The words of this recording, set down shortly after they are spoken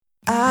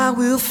I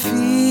will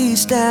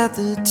feast at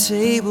the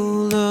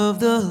table of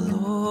the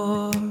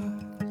Lord.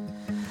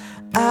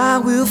 I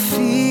will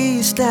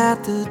feast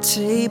at the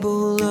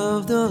table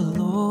of the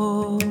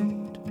Lord.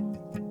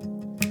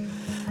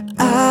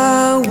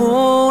 I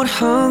won't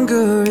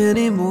hunger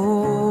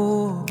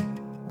anymore.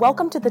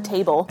 Welcome to The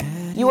Table.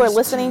 You are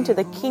listening to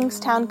the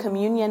Kingstown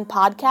Communion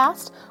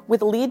podcast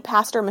with lead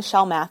pastor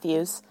Michelle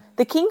Matthews.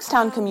 The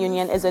Kingstown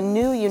Communion is a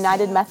new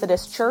United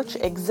Methodist church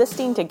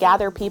existing to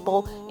gather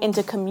people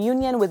into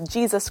communion with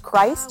Jesus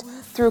Christ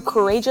through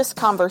courageous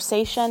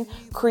conversation,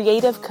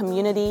 creative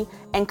community,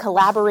 and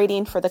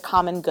collaborating for the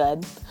common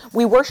good.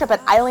 We worship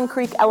at Island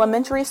Creek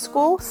Elementary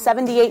School,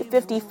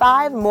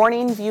 7855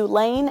 Morning View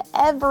Lane,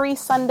 every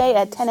Sunday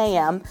at 10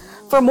 a.m.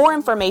 For more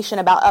information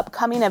about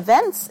upcoming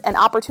events and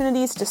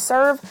opportunities to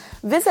serve,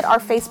 visit our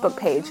Facebook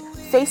page,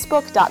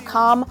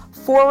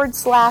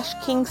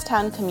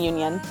 facebook.com/Kingstown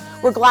Communion.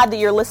 We're glad that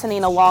you're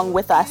listening along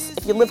with us.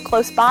 If you live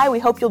close by, we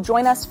hope you'll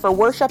join us for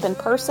worship in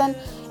person.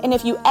 And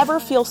if you ever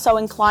feel so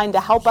inclined to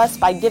help us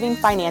by giving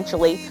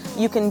financially,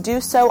 you can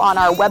do so on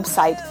our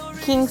website,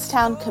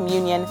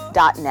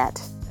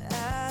 kingstowncommunion.net.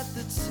 At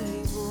the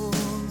table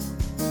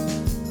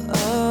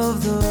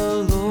of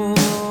the Lord,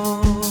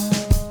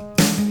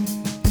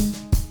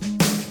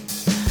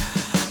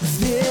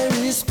 there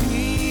is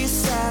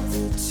peace at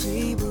the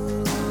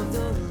table of the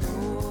Lord.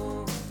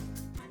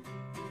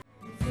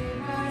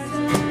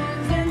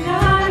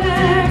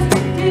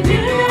 Did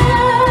you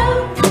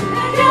know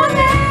that your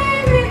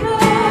baby boy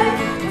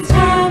has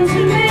come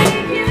to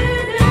make you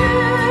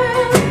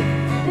new?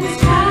 This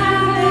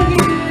child that you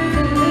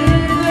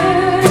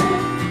delivered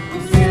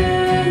will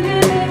soon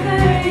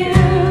deliver you.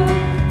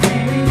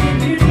 Mary,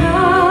 did you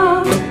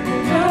know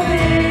that your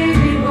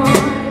baby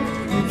boy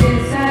will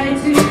give sight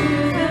to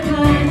the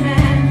blind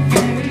man?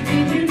 Mary,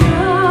 did you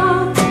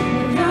know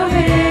that your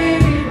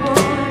baby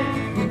boy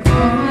will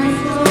calm a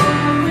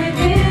storm with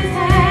his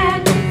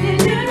hand?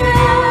 Did you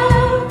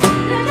know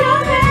that your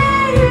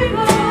baby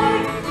boy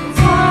will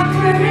talk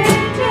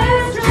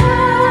courageous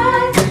joy?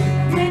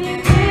 When you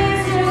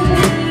kiss your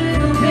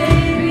little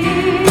baby,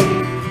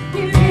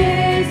 you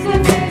kiss the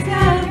face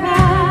of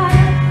God.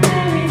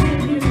 Mary,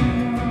 did you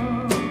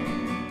know?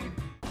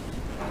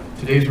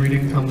 Today's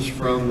reading comes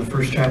from the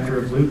first chapter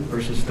of Luke,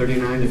 verses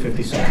 39 to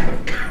 57.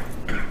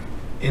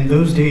 In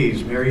those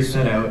days, Mary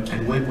set out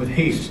and went with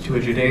haste to a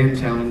Judean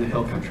town in the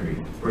hill country,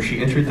 where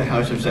she entered the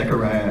house of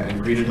Zechariah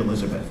and greeted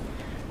Elizabeth.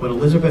 When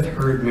Elizabeth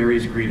heard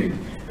Mary's greeting,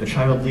 the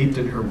child leaped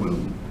in her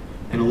womb,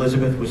 and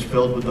Elizabeth was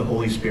filled with the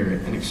Holy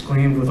Spirit and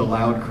exclaimed with a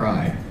loud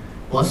cry,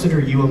 "Blessed are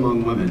you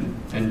among women,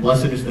 and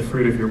blessed is the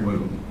fruit of your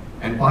womb.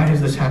 And why has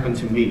this happened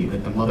to me,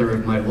 that the mother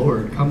of my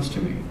Lord comes to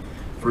me?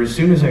 For as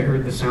soon as I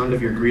heard the sound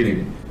of your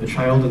greeting, the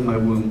child in my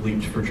womb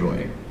leaped for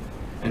joy.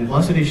 And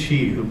blessed is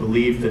she who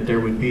believed that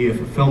there would be a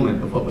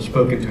fulfillment of what was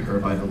spoken to her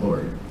by the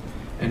Lord.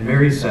 And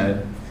Mary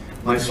said,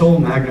 My soul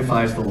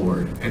magnifies the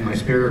Lord, and my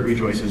spirit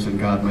rejoices in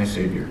God my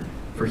Savior.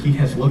 For he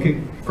has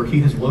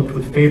looked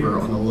with favor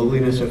on the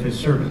lowliness of his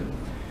servant.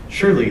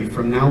 Surely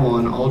from now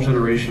on all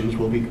generations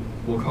will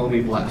call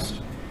me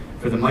blessed.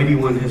 For the Mighty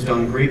One has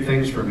done great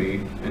things for me,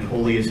 and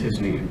holy is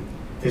his name.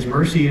 His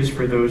mercy is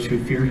for those who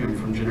fear him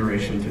from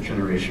generation to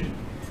generation.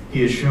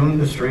 He has shown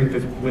the strength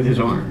with his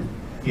arm.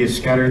 He has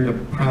scattered the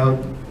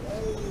proud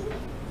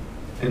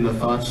in the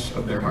thoughts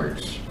of their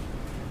hearts.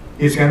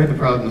 He has scattered the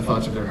proud in the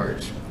thoughts of their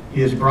hearts. He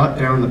has brought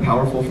down the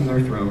powerful from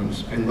their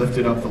thrones and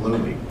lifted up the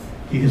lowly.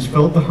 He has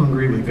filled the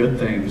hungry with good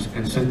things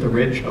and sent the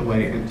rich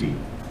away empty.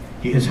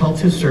 He has helped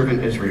his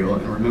servant Israel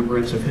in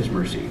remembrance of his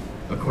mercy,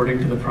 according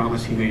to the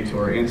promise he made to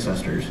our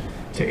ancestors,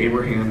 to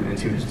Abraham and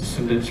to his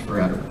descendants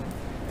forever.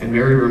 And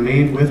Mary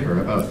remained with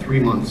her about 3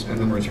 months and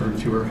then returned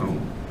to her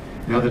home.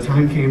 Now the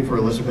time came for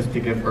Elizabeth to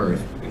give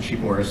birth, and she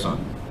bore a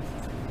son.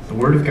 The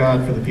word of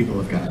God for the people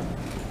of God.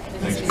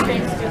 Thanks be to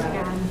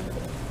God.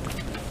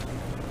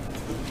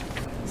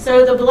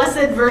 So the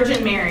Blessed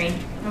Virgin Mary,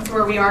 that's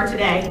where we are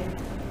today.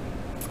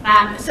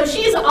 So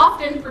she's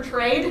often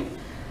portrayed, in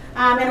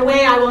a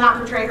way I will not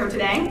portray her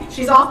today.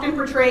 She's often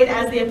portrayed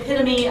as the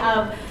epitome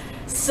of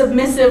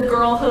submissive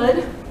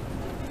girlhood.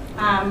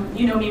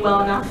 You know me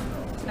well enough,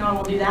 no one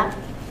will do that.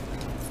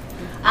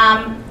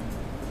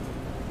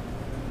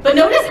 But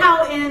notice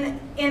how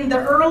in the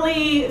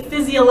early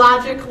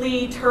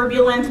physiologically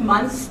turbulent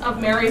months of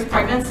Mary's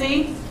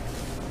pregnancy,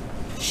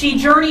 she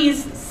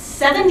journeys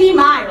 70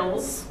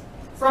 miles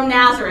from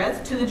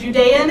Nazareth to the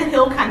Judean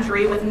hill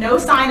country with no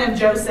sign of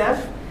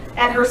Joseph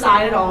at her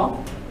side at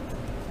all,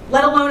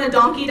 let alone a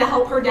donkey to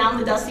help her down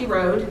the dusty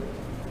road.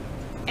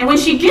 And when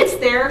she gets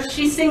there,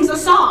 she sings a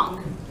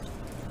song.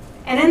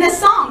 And in this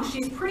song,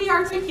 she's pretty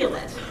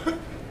articulate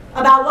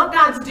about what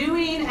God's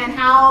doing and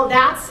how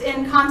that's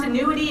in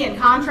continuity and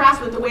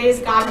contrast with the ways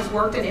God has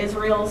worked in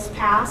Israel's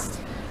past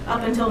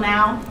up until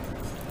now.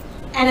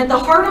 And at the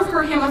heart of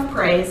her hymn of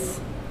praise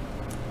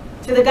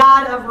to the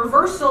God of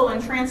reversal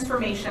and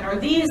transformation are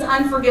these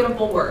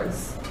unforgettable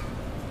words.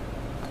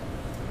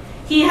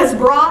 He has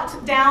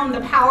brought down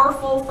the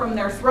powerful from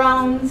their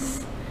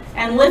thrones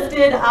and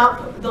lifted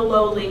up the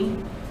lowly.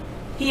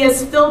 He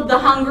has filled the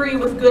hungry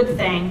with good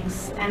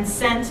things and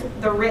sent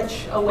the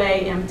rich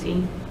away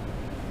empty.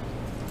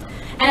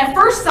 And at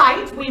first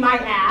sight, we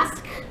might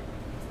ask,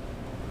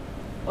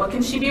 what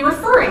can she be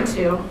referring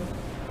to?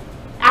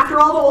 After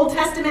all, the Old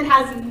Testament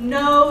has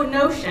no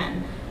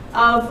notion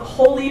of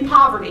holy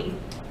poverty.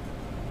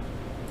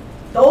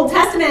 The Old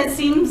Testament, it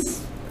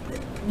seems,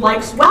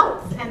 likes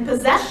wealth, and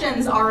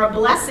possessions are a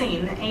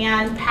blessing,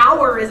 and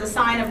power is a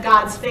sign of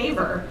God's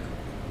favor.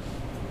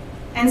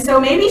 And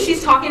so maybe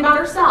she's talking about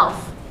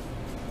herself.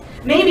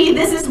 Maybe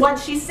this is what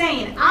she's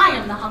saying: I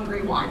am the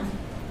hungry one.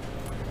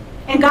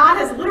 And God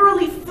has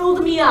literally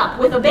filled me up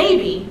with a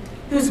baby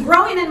who's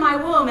growing in my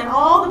womb, and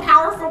all the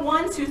powerful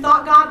ones who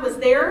thought God was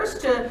theirs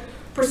to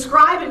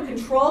prescribe and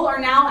control are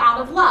now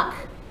out of luck.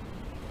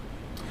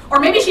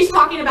 Or maybe she's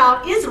talking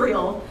about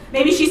Israel.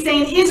 Maybe she's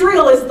saying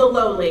Israel is the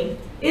lowly,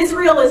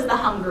 Israel is the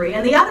hungry,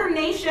 and the other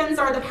nations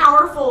are the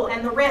powerful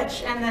and the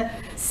rich, and the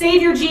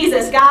Savior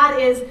Jesus, God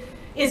is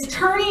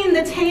turning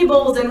the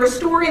tables and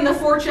restoring the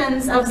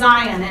fortunes of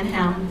Zion in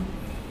him.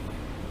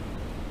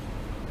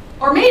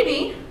 Or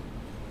maybe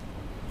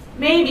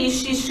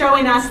she's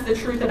showing us the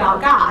truth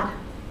about God.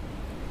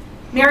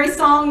 Mary's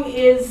song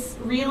is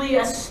really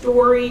a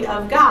story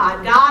of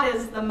God. God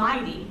is the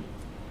mighty,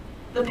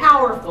 the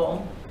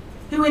powerful,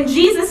 who in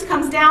Jesus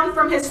comes down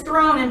from his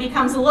throne and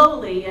becomes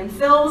lowly and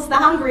fills the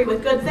hungry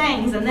with good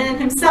things, and then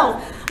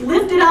himself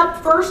lifted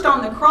up first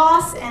on the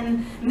cross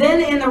and then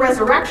in the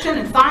resurrection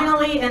and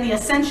finally in the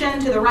ascension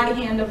to the right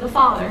hand of the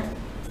Father.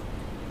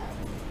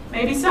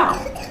 Maybe so.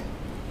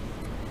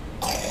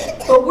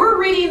 But we're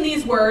reading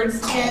these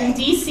words in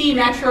DC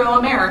Metro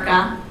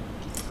America.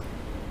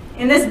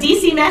 In this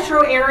DC Metro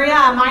area,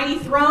 a mighty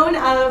throne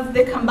of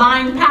the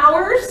combined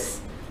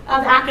powers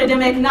of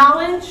academic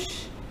knowledge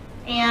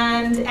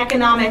and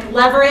economic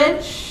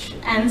leverage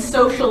and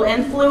social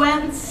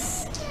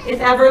influence, if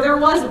ever there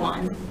was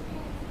one.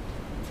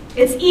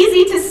 It's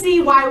easy to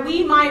see why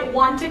we might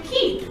want to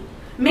keep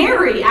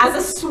Mary as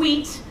a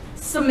sweet,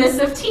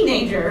 submissive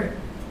teenager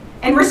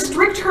and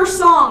restrict her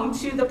song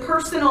to the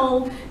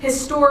personal,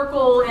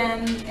 historical,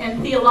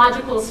 and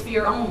theological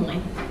sphere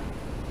only.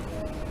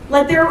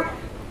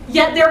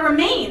 Yet there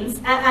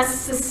remains a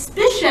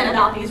suspicion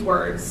about these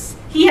words.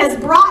 He has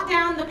brought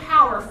down the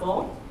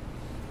powerful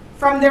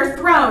from their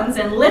thrones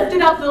and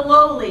lifted up the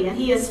lowly, and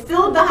he has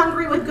filled the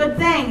hungry with good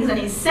things, and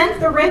he sent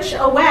the rich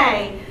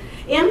away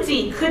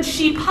empty. Could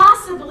she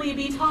possibly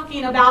be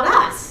talking about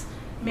us?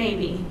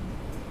 Maybe.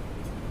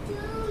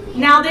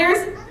 Now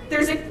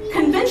there's a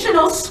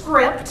conventional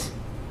script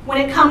when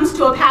it comes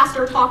to a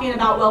pastor talking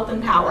about wealth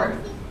and power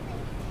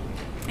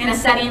in a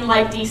setting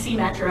like DC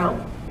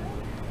Metro.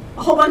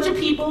 A whole bunch of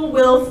people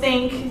will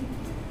think,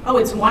 oh,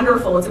 it's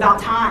wonderful, it's about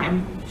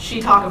time she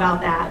talk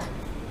about that.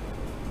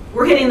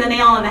 We're hitting the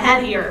nail on the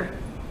head here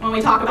when we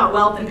talk about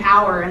wealth and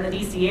power in the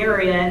DC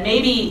area, and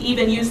maybe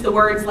even use the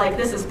words like,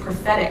 this is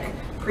prophetic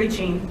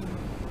preaching.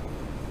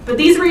 But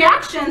these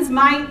reactions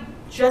might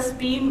just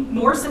be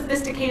more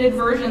sophisticated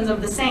versions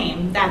of the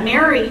same, that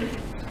Mary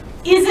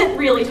isn't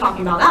really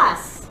talking about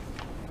us.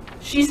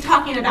 She's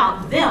talking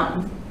about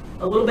them,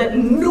 a little bit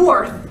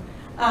north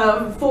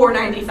of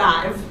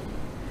 495.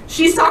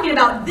 She's talking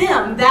about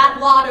them, that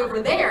lot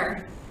over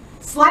there,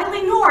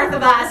 slightly north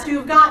of us,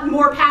 who've got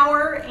more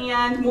power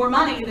and more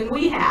money than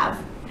we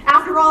have.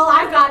 After all,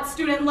 I've got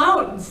student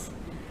loans,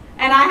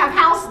 and I have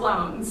house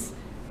loans,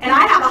 and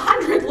I have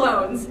 100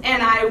 loans,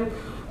 and I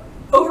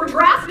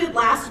overdrafted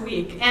last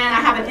week, and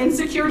I have an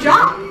insecure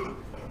job,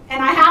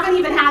 and I haven't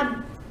even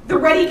had the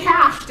ready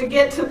cash to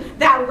get to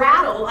that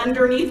rattle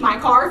underneath my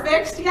car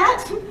fixed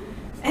yet,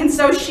 and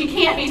so she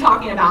can't be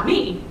talking about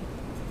me.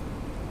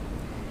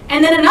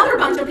 And then another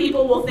bunch of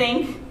people will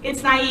think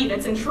it's naive,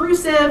 it's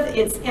intrusive,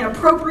 it's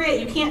inappropriate.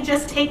 You can't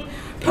just take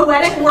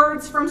poetic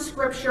words from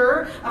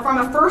scripture from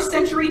a first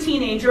century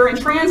teenager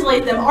and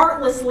translate them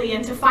artlessly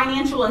into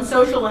financial and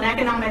social and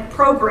economic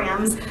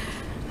programs.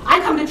 I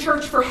come to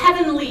church for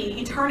heavenly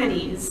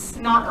eternities,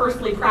 not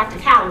earthly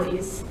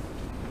practicalities.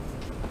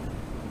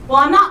 Well,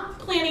 I'm not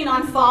planning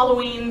on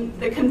following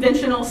the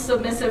conventional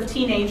submissive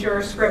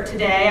teenager script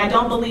today. I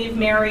don't believe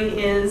Mary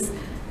is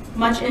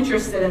much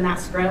interested in that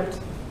script.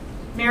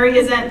 Mary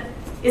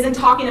isn't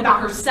talking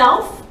about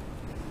herself,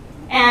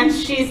 and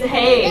she's,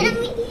 hey,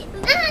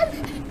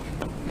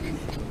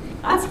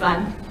 that's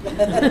fun.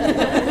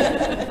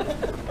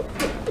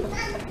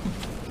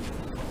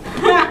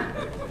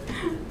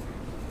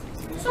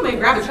 Somebody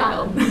grab a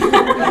child.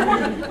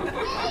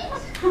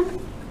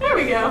 There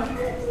we go.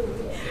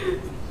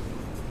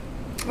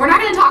 We're not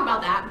going to talk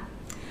about that.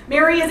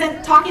 Mary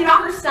isn't talking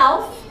about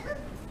herself.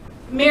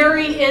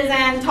 Mary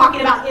isn't talking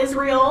about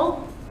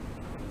Israel.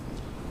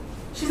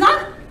 She's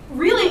not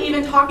really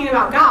even talking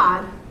about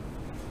God,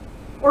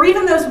 or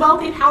even those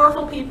wealthy,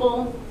 powerful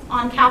people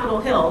on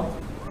Capitol Hill.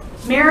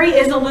 Mary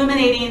is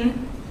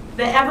illuminating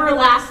the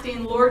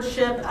everlasting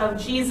lordship of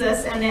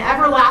Jesus and the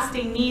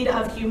everlasting need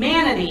of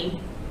humanity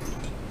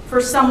for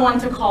someone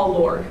to call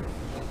Lord.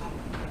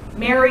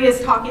 Mary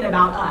is talking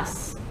about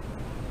us.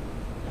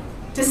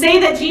 To say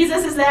that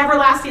Jesus is the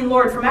everlasting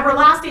Lord from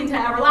everlasting to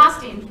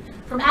everlasting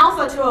from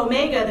Alpha to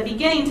Omega, the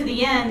beginning to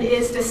the end,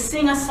 is to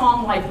sing a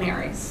song like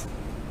Mary's.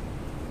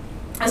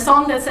 A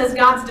song that says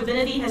God's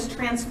divinity has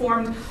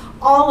transformed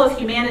all of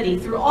humanity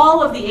through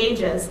all of the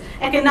ages,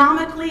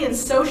 economically and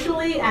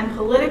socially and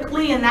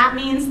politically, and that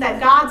means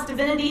that God's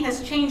divinity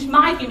has changed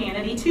my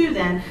humanity too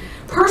then,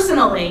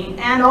 personally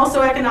and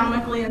also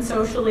economically and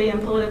socially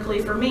and politically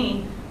for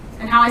me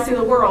and how I see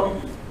the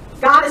world.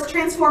 God is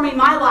transforming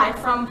my life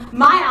from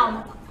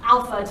my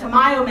Alpha to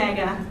my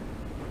Omega,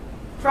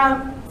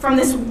 from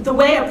the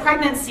way a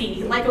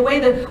pregnancy, like a way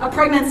that a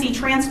pregnancy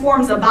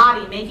transforms a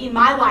body, making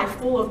my life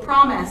full of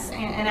promise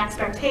and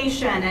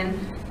expectation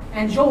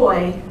and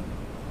joy.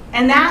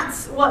 And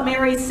that's what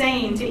Mary's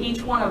saying to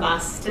each one of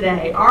us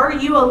today. Are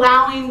you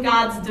allowing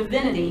God's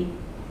divinity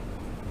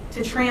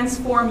to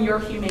transform your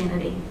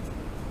humanity?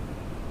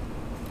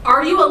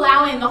 Are you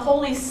allowing the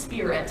Holy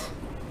Spirit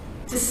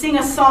to sing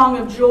a song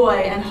of joy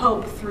and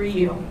hope through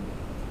you?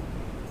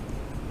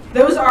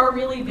 Those are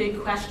really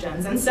big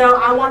questions. And so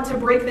I want to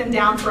break them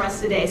down for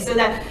us today so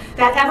that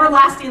that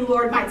everlasting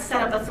Lord might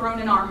set up a throne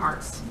in our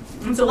hearts.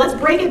 And so let's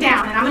break it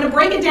down. And I'm going to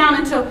break it down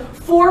into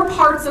 4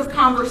 parts of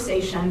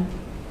conversation.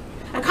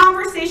 A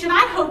conversation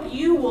I hope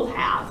you will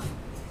have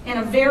in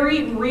a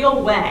very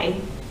real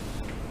way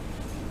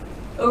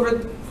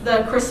over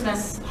the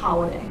Christmas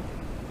holiday.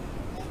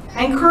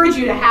 I encourage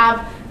you to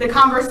have the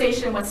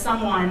conversation with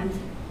someone,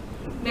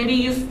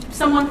 maybe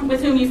someone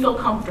with whom you feel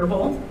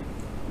comfortable,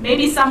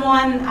 maybe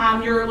someone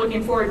you're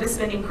looking forward to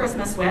spending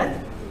Christmas with.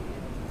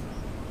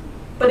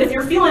 But if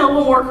you're feeling a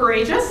little more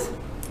courageous,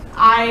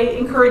 I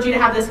encourage you to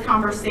have this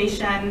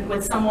conversation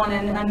with someone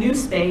in a new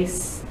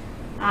space,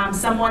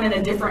 someone in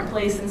a different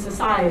place in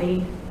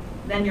society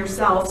than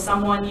yourself,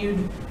 someone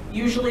you'd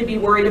usually be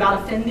worried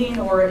about offending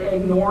or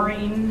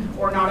ignoring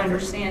or not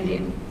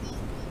understanding.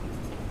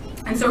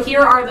 And so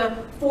here are the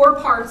 4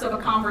 parts of a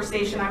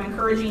conversation I'm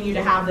encouraging you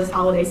to have this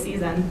holiday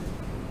season.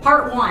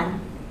 Part 1,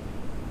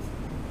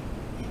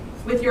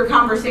 with your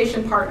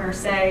conversation partner,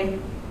 say,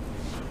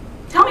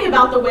 tell me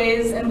about the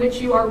ways in which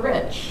you are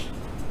rich.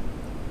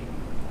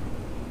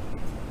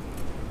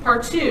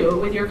 Part 2,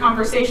 with your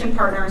conversation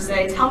partner,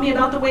 say, tell me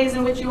about the ways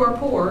in which you are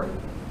poor.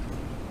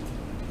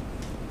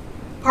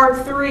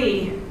 Part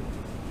 3,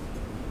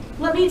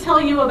 let me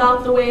tell you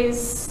about the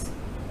ways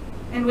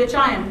in which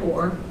I am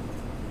poor.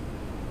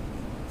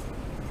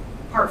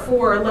 Part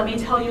 4, let me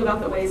tell you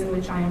about the ways in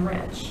which I am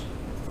rich.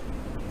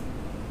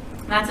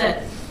 That's it.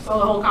 That's all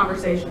the whole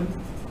conversation.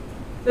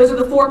 Those are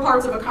the 4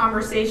 parts of a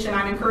conversation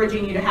I'm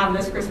encouraging you to have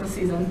this Christmas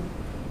season.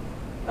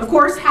 Of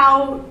course,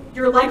 how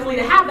you're likely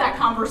to have that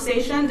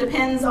conversation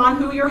depends on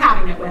who you're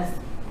having it with.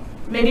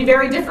 It may be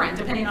very different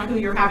depending on who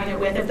you're having it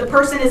with. If the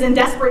person is in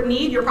desperate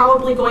need, you're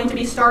probably going to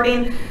be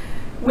starting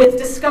with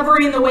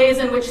discovering the ways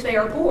in which they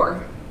are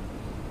poor.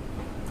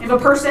 If a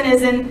person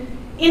is in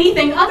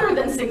anything other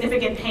than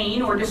significant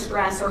pain or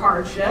distress or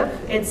hardship,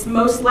 it's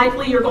most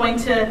likely you're going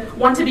to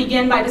want to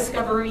begin by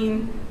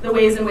discovering the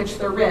ways in which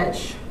they're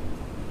rich.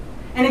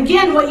 And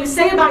again, what you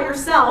say about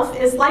yourself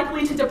is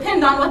likely to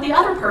depend on what the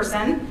other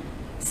person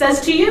says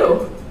to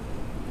you.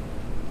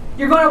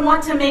 You're going to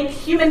want to make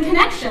human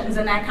connections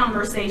in that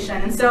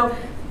conversation. And so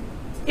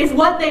if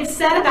what they've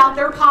said about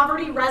their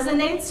poverty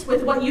resonates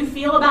with what you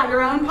feel about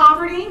your own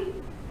poverty,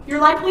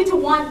 you're likely to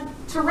want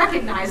to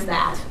recognize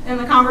that in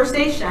the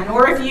conversation.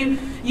 Or if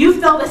you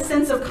felt a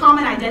sense of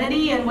common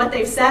identity in what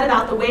they've said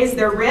about the ways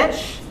they're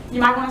rich, you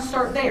might want to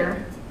start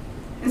there.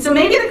 And so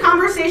maybe the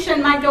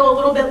conversation might go a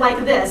little bit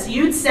like this.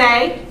 You'd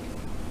say,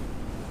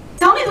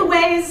 tell me the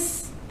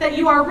ways that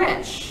you are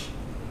rich.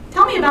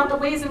 Tell me about the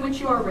ways in which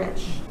you are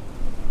rich.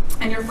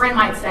 And your friend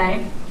might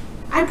say,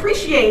 I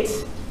appreciate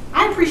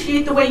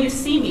the way you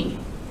see me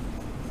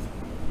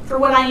for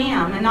what I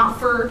am and not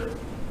for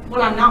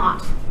what I'm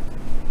not.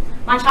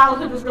 My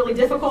childhood was really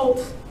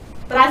difficult,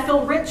 but I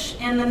feel rich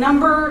in the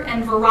number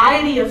and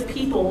variety of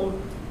people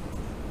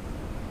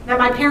that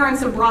my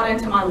parents have brought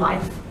into my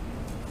life.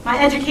 My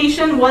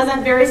education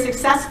wasn't very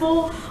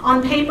successful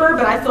on paper,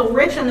 but I feel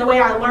rich in the way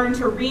I learned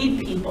to read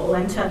people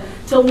and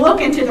to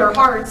look into their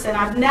hearts. And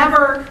I've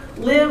never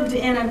lived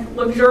in a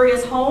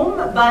luxurious home,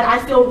 but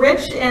I feel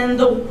rich in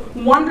the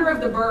wonder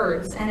of the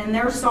birds and in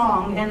their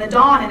song, and the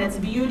dawn and its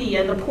beauty,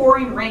 and the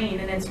pouring rain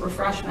and its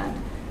refreshment.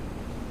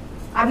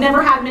 I've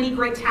never had many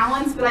great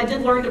talents, but I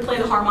did learn to play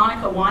the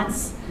harmonica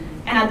once,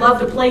 and I'd love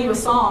to play you a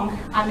song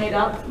I made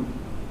up.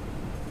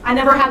 I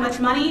never had much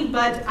money,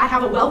 but I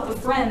have a wealth of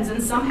friends,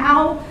 and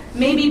somehow,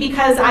 maybe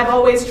because I've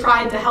always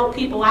tried to help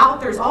people out,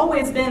 there's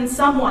always been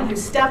someone who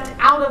stepped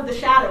out of the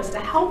shadows to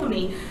help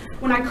me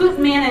when I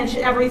couldn't manage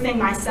everything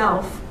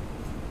myself.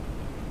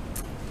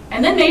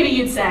 And then maybe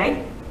you'd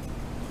say,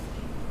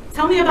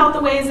 tell me about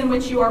the ways in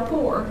which you are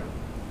poor.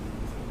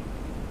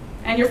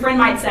 And your friend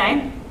might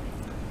say,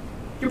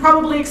 you're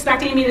probably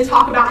expecting me to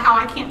talk about how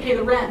I can't pay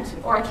the rent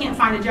or I can't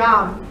find a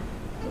job.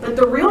 But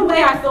the real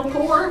way I feel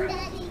poor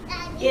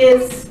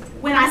is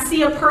when I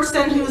see a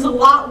person who's a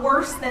lot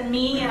worse than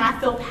me and I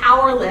feel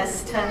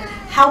powerless to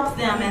help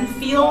them and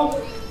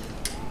feel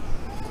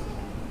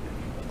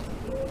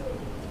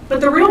But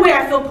the real way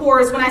I feel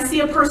poor is when I see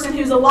a person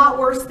who's a lot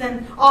worse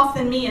off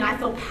than me and I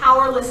feel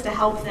powerless to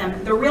help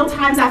them. The real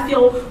times I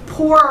feel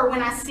poor are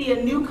when I see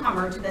a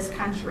newcomer to this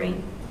country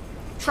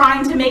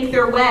trying to make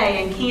their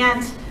way and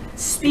can't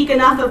speak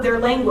enough of their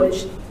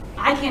language.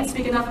 I can't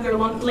speak enough of their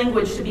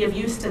language to be of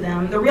use to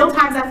them. The real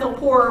times I feel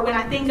poor are when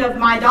I think of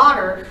my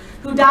daughter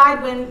who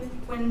died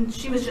when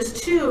she was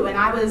just 2 and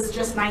I was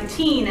just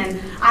 19, and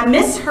I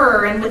miss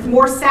her, and with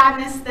more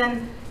sadness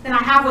than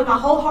I have with my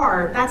whole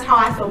heart. That's how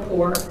I feel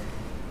poor.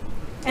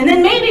 And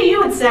then maybe you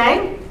would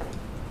say,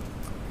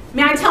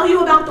 may I tell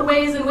you about the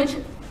ways in which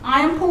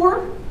I am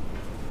poor?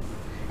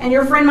 And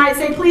your friend might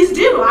say, please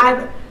do.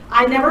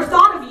 I never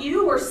thought of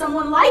you or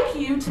someone like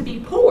you to be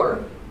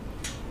poor.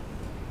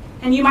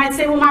 And you might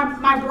say, well,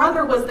 my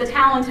brother was the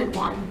talented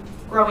one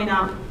growing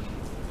up.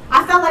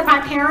 I felt like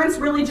my parents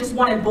really just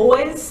wanted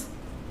boys.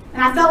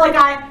 And I felt like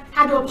I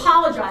had to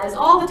apologize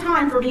all the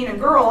time for being a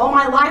girl. All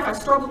my life I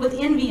struggled with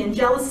envy and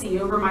jealousy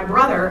over my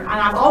brother, and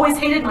I've always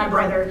hated my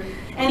brother.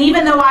 And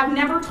even though I've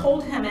never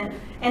told him it,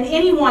 and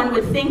anyone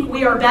would think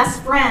we are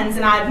best friends,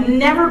 and I've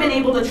never been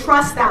able to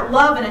trust that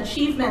love and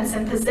achievements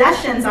and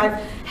possessions I've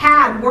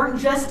had weren't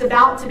just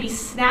about to be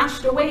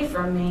snatched away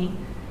from me.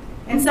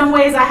 In some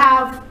ways I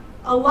have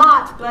a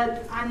lot,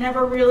 but I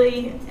never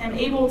really am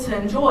able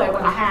to enjoy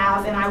what I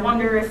have, and I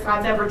wonder if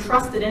I've ever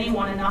trusted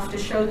anyone enough to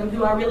show them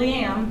who I really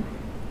am.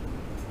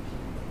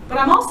 But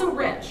I'm also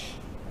rich.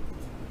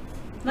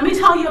 Let me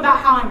tell you about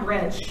how I'm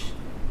rich.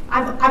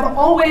 I've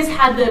always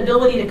had the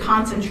ability to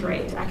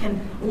concentrate. I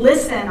can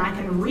listen, I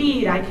can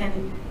read, I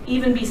can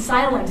even be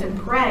silent and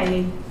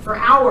pray for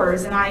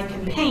hours, and I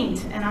can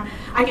paint, and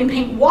I can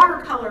paint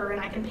watercolor,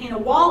 and I can paint a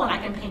wall, and I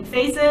can paint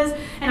faces,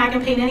 and I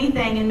can paint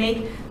anything and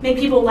make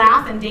people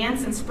laugh and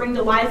dance and spring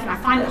to life, and I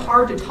find it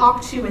hard to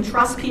talk to and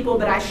trust people,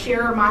 but I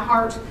share my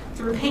heart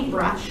through a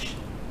paintbrush.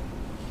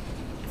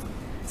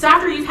 So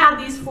after you've had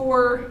these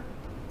 4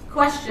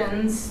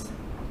 questions,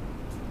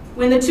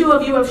 when the 2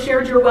 of you have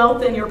shared your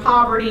wealth and your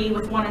poverty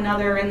with one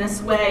another in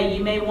this way,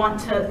 you may want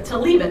to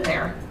leave it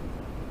there.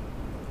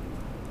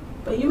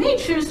 But you may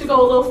choose to go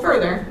a little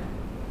further.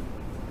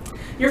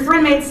 Your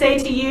friend may say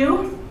to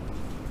you,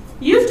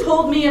 you've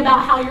told me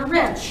about how you're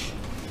rich.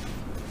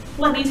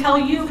 Let me tell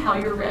you how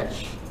you're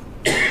rich.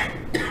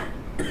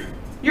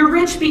 You're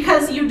rich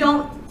because you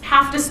don't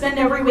have to spend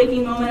every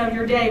waking moment of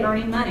your day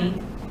earning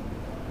money.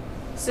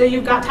 So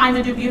you've got time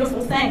to do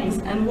beautiful things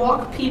and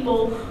walk with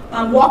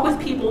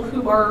people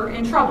who are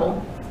in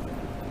trouble.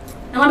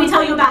 And let me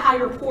tell you about how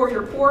you're poor.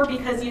 You're poor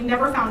because you've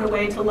never found a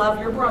way to love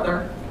your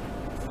brother.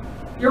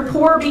 You're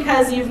poor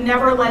because you've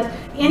never let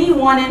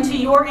anyone into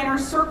your inner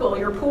circle.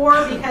 You're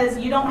poor because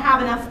you don't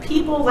have enough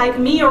people like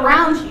me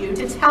around you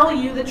to tell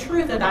you the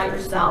truth about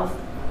yourself.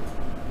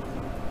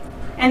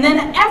 And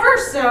then ever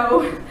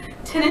so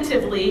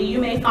tentatively, you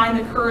may find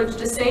the courage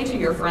to say to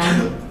your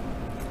friend,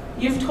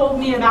 you've told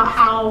me about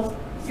how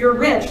you're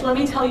rich. Let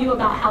me tell you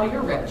about how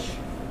you're rich.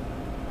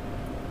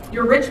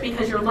 You're rich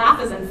because your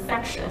laugh is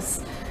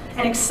infectious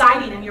and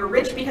exciting, and you're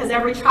rich because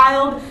every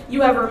child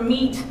you ever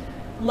meet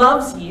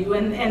loves you,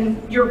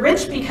 and you're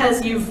rich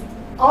because you've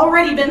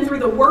already been through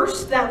the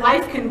worst that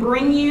life can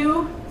bring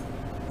you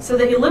so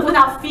that you live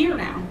without fear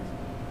now.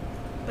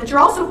 But you're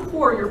also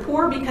poor. You're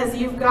poor because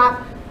you've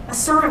got a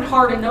servant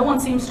heart and no one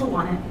seems to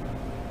want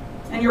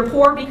it. And you're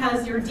poor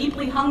because you're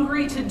deeply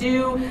hungry to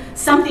do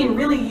something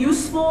really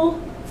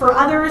useful for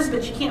others,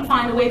 but you can't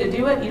find a way to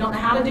do it. You don't know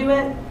how to do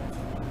it.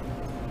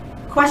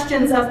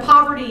 Questions of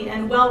poverty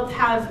and wealth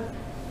have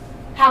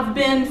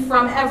been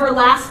from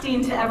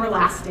everlasting to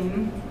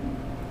everlasting,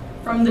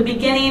 from the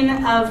beginning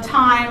of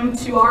time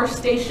to our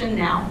station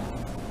now.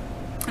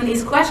 And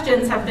these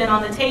questions have been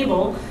on the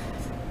table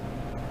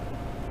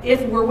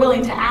if we're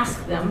willing to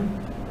ask them.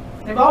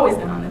 They've always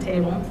been on the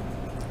table.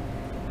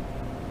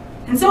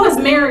 And so is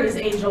Mary's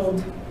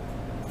age-old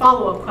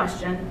follow-up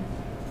question.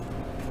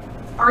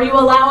 Are you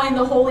allowing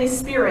the Holy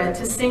Spirit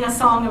to sing a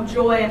song of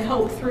joy and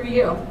hope through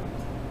you?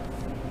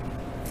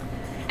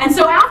 And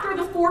so after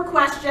the 4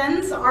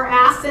 questions are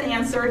asked and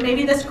answered,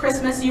 maybe this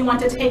Christmas you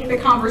want to take the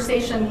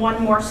conversation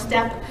one more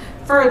step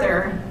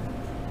further.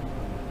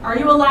 Are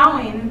you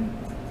allowing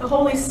the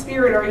Holy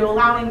Spirit, are you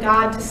allowing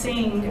God to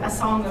sing a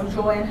song of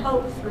joy and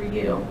hope through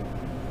you?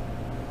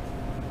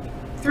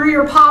 Through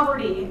your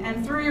poverty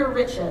and through your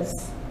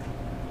riches,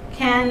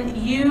 can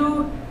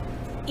you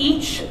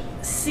each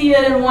see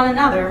it in one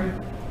another?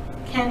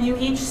 Can you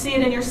each see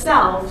it in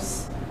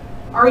yourselves?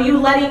 Are you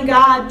letting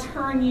God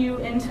turn you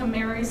into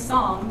Mary's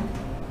song?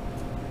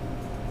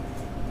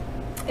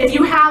 If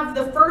you have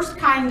the first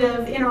kind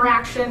of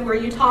interaction where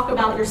you talk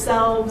about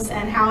yourselves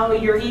and how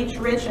you're each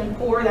rich and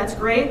poor, that's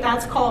great.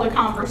 That's called a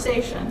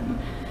conversation.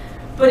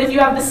 But if you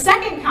have the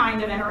second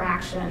kind of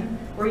interaction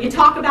where you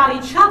talk about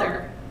each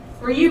other,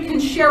 where you can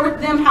share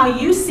with them how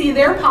you see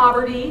their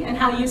poverty and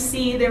how you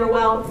see their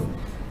wealth,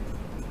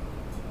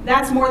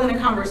 that's more than a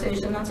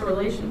conversation, that's a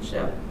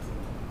relationship.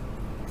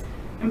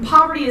 And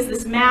poverty is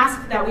this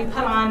mask that we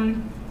put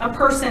on a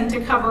person to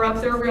cover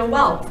up their real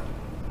wealth.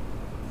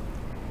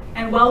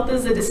 And wealth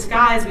is a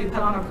disguise we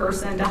put on a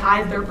person to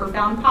hide their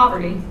profound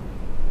poverty.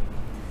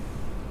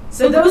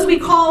 So those we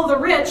call the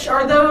rich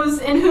are those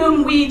in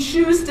whom we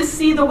choose to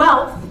see the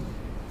wealth,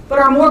 but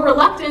are more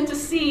reluctant to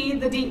see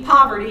the deep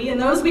poverty.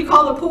 And those we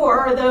call the poor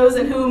are those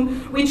in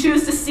whom we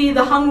choose to see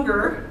the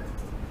hunger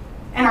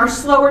and are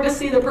slower to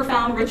see the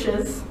profound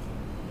riches.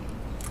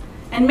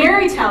 And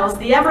Mary tells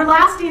the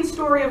everlasting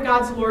story of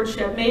God's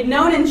lordship, made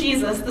known in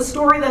Jesus, the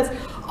story that's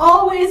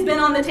always been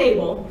on the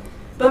table.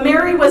 But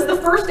Mary was the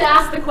first to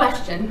ask the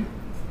question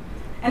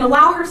and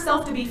allow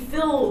herself to be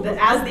filled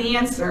as the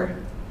answer.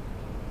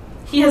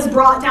 He has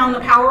brought down the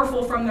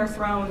powerful from their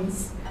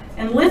thrones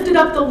and lifted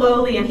up the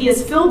lowly, and he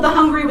has filled the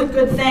hungry with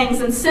good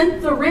things and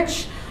sent the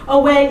rich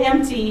away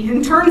empty.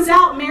 And turns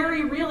out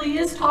Mary really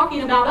is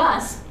talking about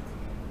us.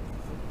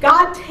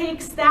 God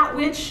takes that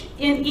which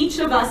in each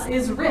of us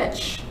is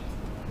rich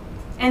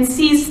and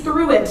sees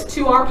through it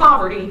to our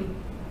poverty.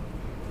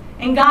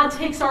 And God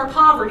takes our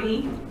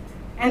poverty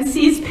and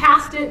sees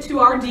past it to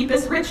our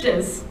deepest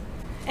riches.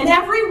 And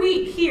every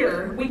week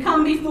here, we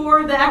come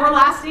before the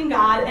everlasting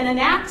God and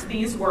enact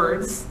these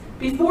words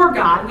before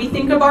God. We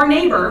think of our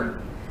neighbor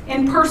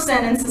in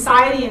person, in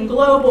society, and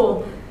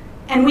global,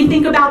 and we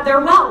think about their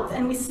wealth,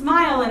 and we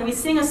smile, and we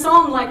sing a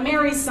song like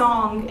Mary's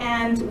song,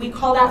 and we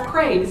call that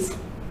praise.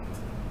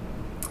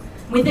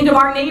 We think of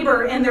our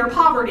neighbor and their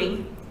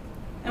poverty,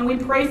 and we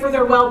pray for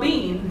their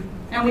well-being,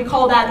 and we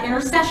call that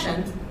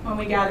intercession when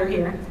we gather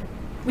here.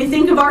 We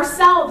think of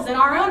ourselves and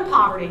our own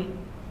poverty,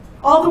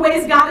 all the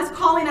ways God is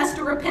calling us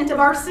to repent of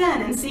our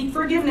sin and seek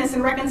forgiveness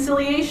and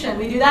reconciliation.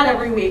 We do that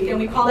every week, and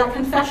we call that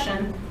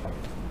confession.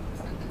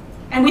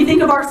 And we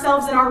think of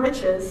ourselves and our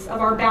riches,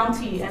 of our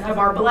bounty and of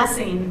our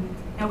blessing,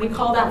 and we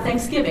call that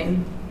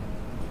thanksgiving.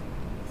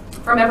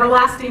 From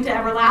everlasting to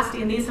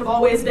everlasting, these have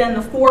always been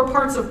the 4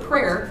 parts of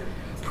prayer: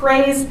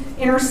 praise,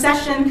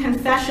 intercession,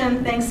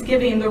 confession,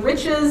 thanksgiving. The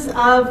riches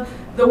of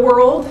the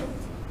world,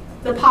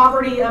 the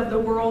poverty of the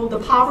world, the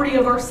poverty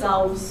of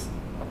ourselves,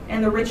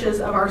 and the riches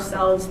of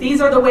ourselves.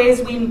 These are the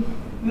ways we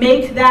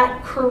make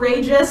that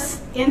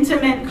courageous,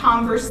 intimate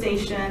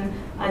conversation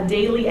a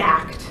daily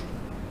act,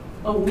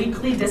 a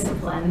weekly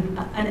discipline,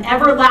 an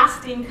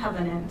everlasting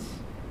covenant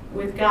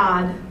with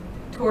God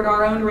toward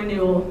our own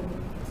renewal.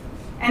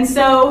 And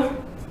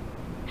so,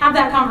 have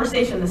that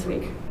conversation this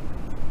week.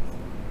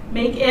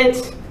 Make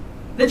it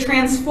the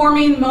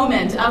transforming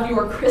moment of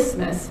your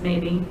Christmas,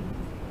 maybe.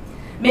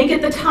 Make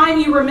it the time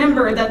you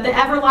remember that the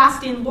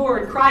everlasting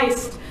Lord,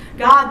 Christ,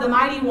 God, the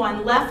Mighty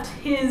One, left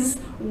his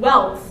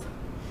wealth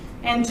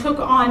and took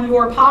on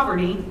your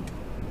poverty,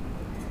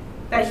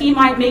 that he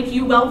might make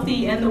you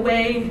wealthy in the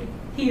way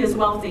he is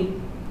wealthy.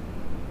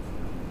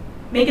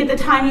 Make it the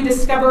time you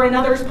discover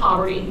another's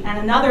poverty and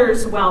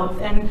another's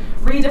wealth and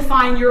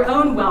redefine your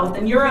own wealth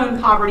and your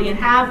own poverty and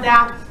have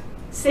that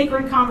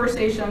sacred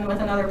conversation with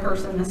another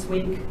person this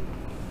week.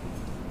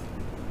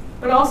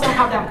 But also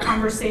have that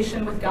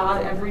conversation with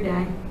God every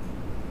day.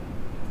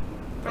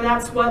 For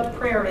that's what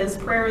prayer is.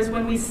 Prayer is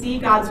when we see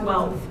God's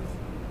wealth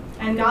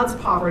and God's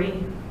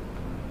poverty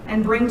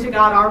and bring to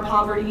God our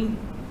poverty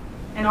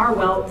and our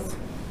wealth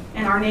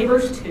and our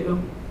neighbors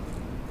too.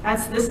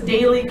 That's this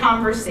daily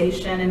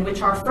conversation in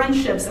which our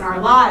friendships and our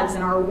lives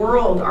and our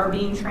world are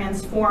being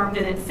transformed.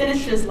 And it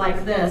finishes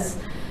like this: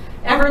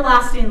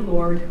 Everlasting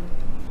Lord,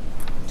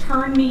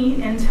 turn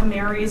me into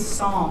Mary's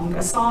song,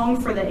 a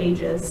song for the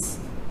ages.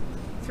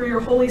 Through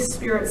your Holy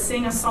Spirit,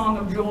 sing a song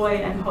of joy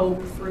and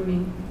hope through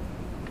me.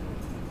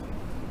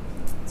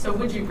 So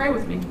would you pray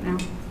with me now?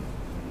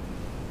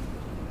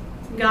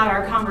 God,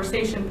 our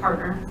conversation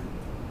partner,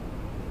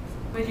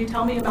 would you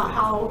tell me about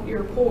how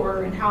you're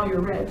poor and how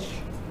you're rich?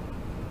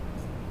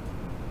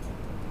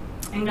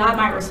 And God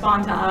might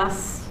respond to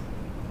us: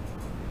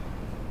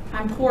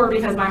 I'm poor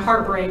because my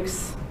heart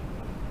breaks.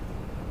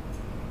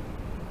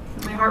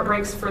 My heart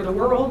breaks for the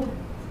world.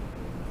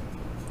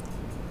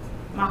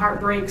 My heart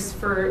breaks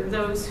for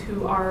those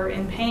who are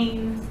in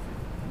pain.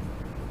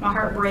 My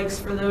heart breaks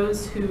for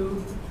those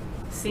who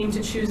seem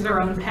to choose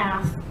their own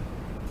path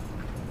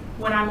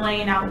when I'm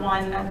laying out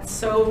one that's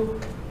so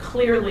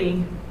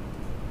clearly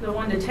the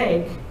one to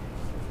take.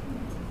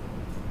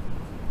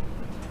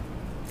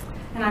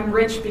 And I'm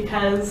rich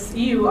because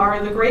you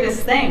are the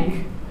greatest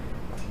thing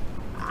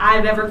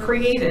I've ever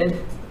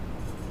created.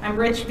 I'm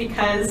rich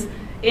because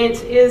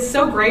it is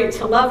so great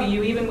to love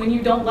you even when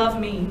you don't love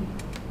me.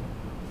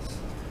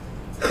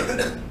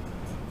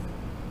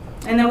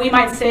 And then we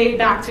might say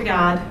back to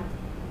God,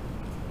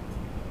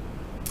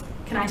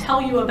 can I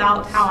tell you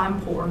about how I'm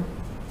poor?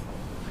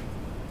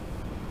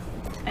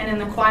 And in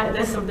the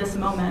quietness of this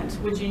moment,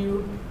 would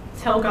you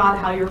tell God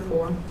how you're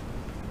poor?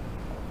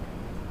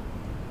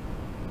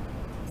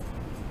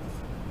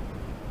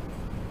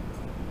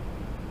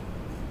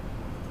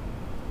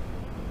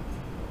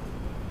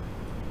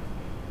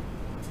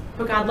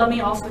 But God, let me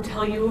also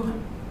tell you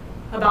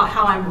about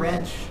how I'm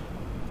rich.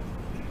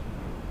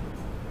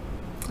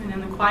 And in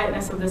the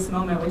quietness of this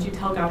moment, would you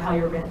tell God how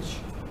you're rich?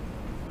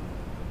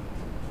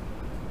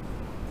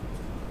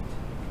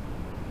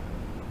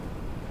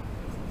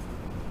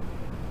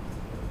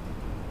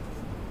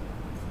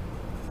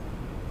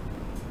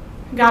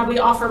 God, we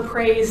offer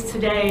praise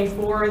today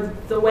for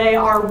the way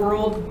our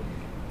world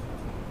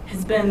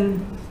has been,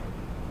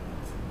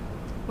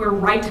 where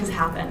right has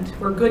happened,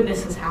 where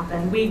goodness has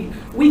happened.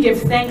 We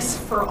give thanks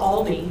for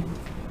Aldi.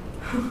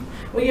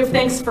 We give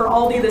thanks for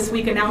Aldi this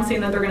week announcing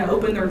that they're going to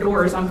open their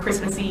doors on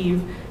Christmas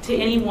Eve to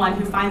anyone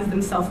who finds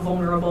themselves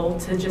vulnerable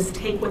to just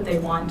take what they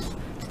want,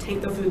 to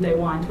take the food they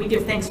want. We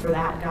give thanks for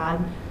that, God.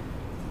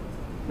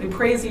 We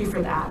praise you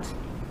for that.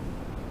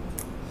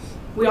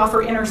 We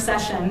offer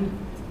intercession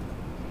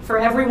for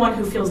everyone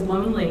who feels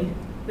lonely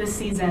this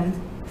season,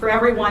 for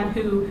everyone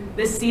who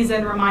this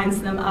season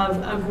reminds them of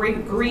a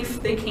great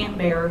grief they can't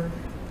bear,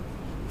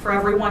 for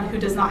everyone who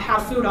does not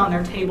have food on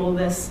their table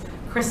this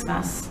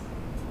Christmas,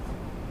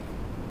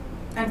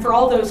 and for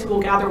all those who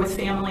will gather with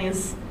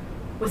families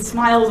with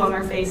smiles on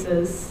their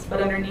faces,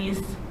 but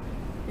underneath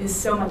is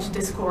so much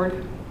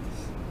discord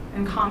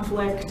and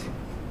conflict.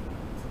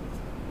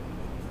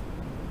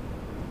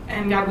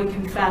 And God, we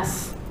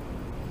confess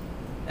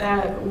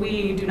that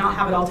we do not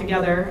have it all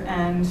together,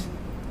 and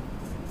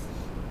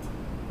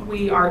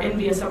we are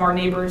envious of our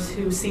neighbors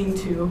who seem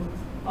to,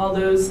 all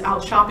those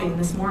out shopping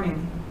this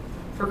morning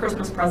for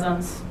Christmas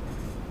presents.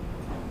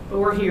 But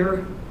we're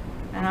here,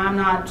 and I'm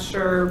not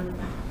sure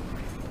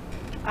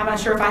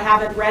if I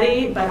have it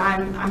ready, but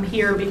I'm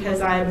here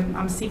because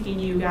I'm seeking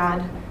you,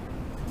 God.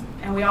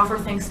 And we offer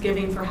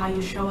thanksgiving for how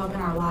you show up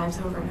in our lives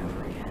over and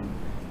over again.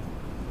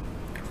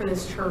 For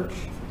this church,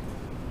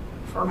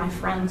 for my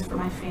friends, for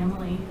my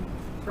family,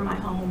 for my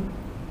home.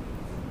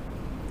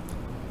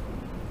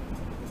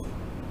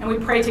 And we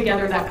pray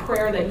together that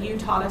prayer that you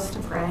taught us to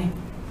pray.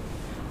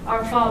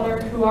 Our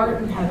Father, who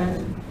art in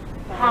heaven,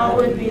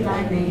 hallowed be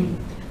thy name.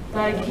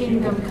 Thy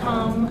kingdom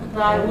come,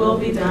 thy will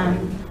be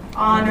done,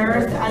 on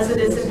earth as it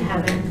is in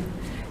heaven.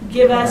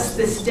 Give us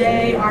this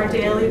day our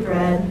daily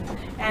bread,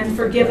 and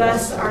forgive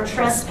us our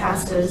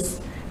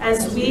trespasses,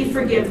 as we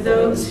forgive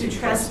those who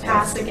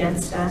trespass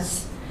against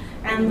us.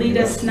 And lead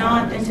us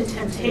not into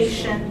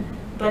temptation,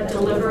 but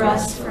deliver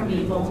us from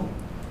evil.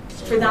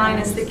 For thine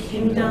is the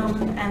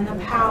kingdom, and the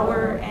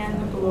power,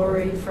 and the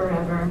glory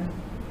forever.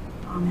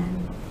 Amen.